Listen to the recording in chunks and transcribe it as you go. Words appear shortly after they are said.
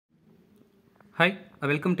Hi,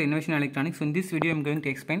 welcome to Innovation Electronics. So in this video, I am going to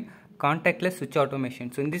explain contactless switch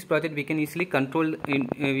automation. So in this project, we can easily control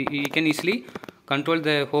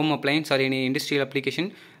the home appliance or any industrial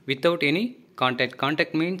application without any contact.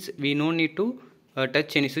 Contact means we no need to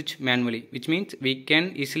touch any switch manually, which means we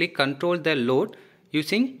can easily control the load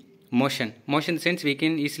using motion. Motion in the sense we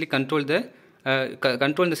can easily control the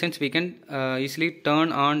easily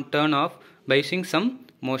turn on, turn off by using some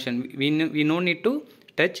motion. We no need to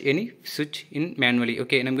touch any switch in manually.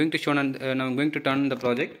 Okay, and I'm going to show on now I'm going to turn on the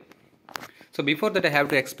project. So before that I have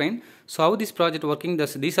to explain so how this project working.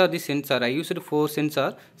 These are the sensor. I used 4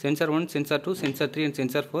 sensor 1, sensor 2, sensor 3 and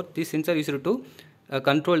sensor 4. This sensor used to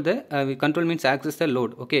control the control means access the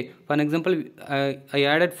load. Okay, for an example, I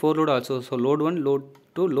added 4 load also. So load 1, load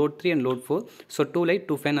 2, load 3 and load 4. So 2 light,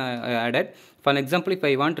 2 fan I added. For an example, if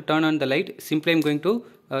I want to turn on the light, simply I'm going to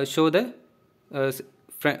show the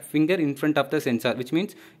finger in front of the sensor, which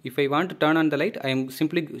means if I want to turn on the light, I am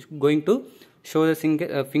simply going to show the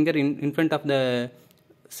finger in front of the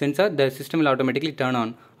sensor. The system will automatically turn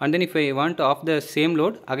on. And then if I want to off the same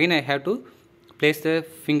load, again I have to place the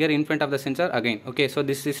finger in front of the sensor again. Okay, so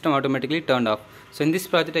this system automatically turned off. So in this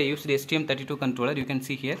project I used the STM32 controller. You can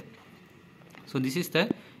see here. So this is the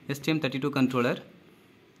STM32 controller.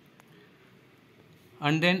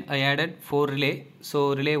 And then I added 4 relay.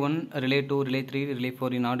 So relay 1, relay 2, relay 3, relay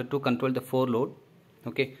 4 in order to control the 4 load.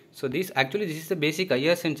 Okay, so this is the basic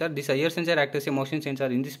IR sensor. This IR sensor acts as a motion sensor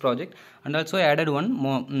in this project, and also I added one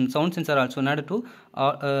more sound sensor also in order to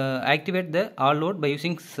activate the all load by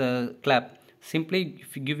using clap. Simply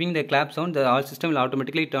giving the clap sound, the all system will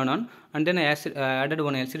automatically turn on. And then I added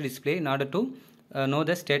one LCD display in order to know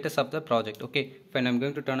the status of the project. Okay, fine. I'm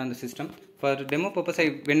going to turn on the system. For demo purpose,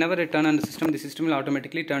 whenever I turn on the system will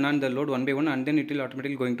automatically turn on the load one by one, and then it will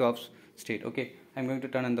automatically going to off state. Okay, I'm going to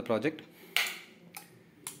turn on the project.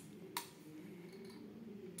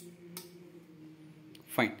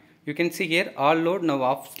 Fine. You can see here all load now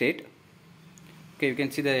off state. Okay, you can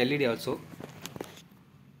see the LED also.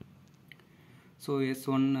 So yes,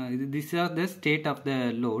 these are the state of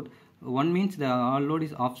the load. 1 means the all load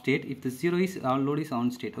is off state. If the 0 is all load is on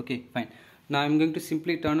state. Okay, fine. Now I'm going to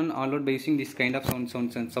simply turn on all load by using this kind of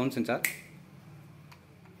sound sensor.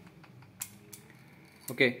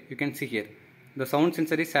 Okay, you can see here the sound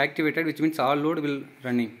sensor is activated, which means all load will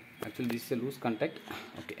running. Actually this is a loose contact.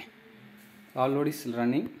 Okay, all load is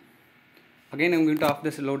running. Again I'm going to off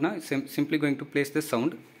this load now. Simply going to place the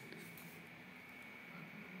sound.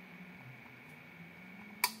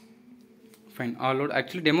 Fine, all load.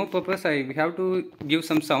 Actually demo purpose we have to give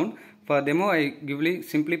some sound. For demo I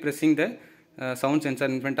simply pressing the sound sensor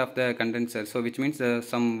in front of the condenser, so which means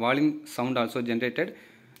some volume sound also generated.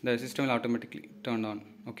 The system will automatically turn on.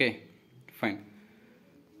 Okay, fine.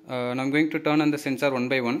 Now I'm going to turn on the sensor one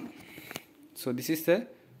by one. So this is the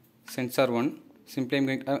sensor 1. Simply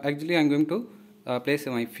I'm going to place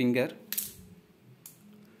my finger.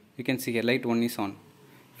 You can see here light 1 is on.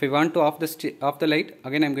 If I want to off the light,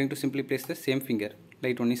 again I'm going to simply place the same finger.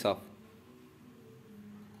 Light 1 is off.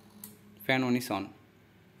 Fan 1 is on.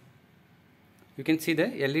 You can see the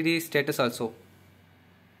LED status also.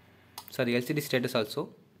 Sorry, LCD status also.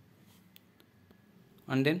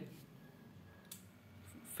 And then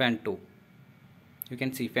fan 2. You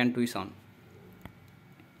can see fan 2 is on.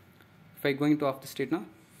 If I going to off the state now,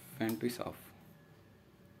 fan 2 is off.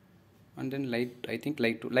 And then light, I think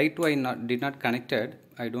light 2. Light 2 I did not connected.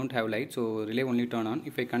 I don't have light, so relay only turn on.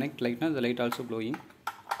 If I connect light now, the light also glowing.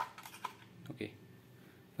 Okay.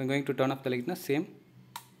 If I'm going to turn off the light now, same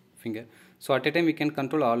finger. So at a time we can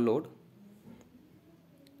control all load.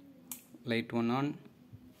 Light 1 on,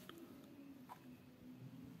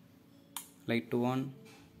 light 2 on.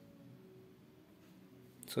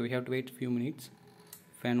 So we have to wait few minutes.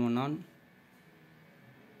 Fan 1 on,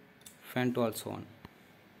 fan 2 also on.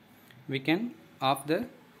 We can off the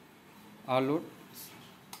all load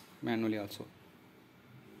manually also.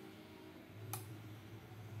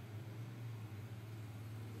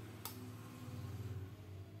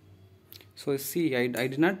 So see, I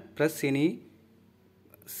did not press any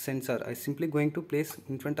sensor. I simply going to place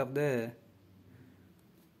in front of the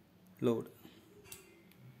load.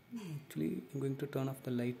 Actually I'm going to turn off the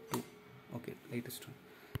light too. Okay, light is turned.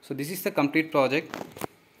 So this is the complete project.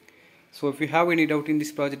 So if you have any doubt in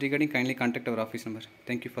this project regarding, kindly contact our office number.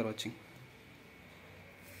 Thank you for watching.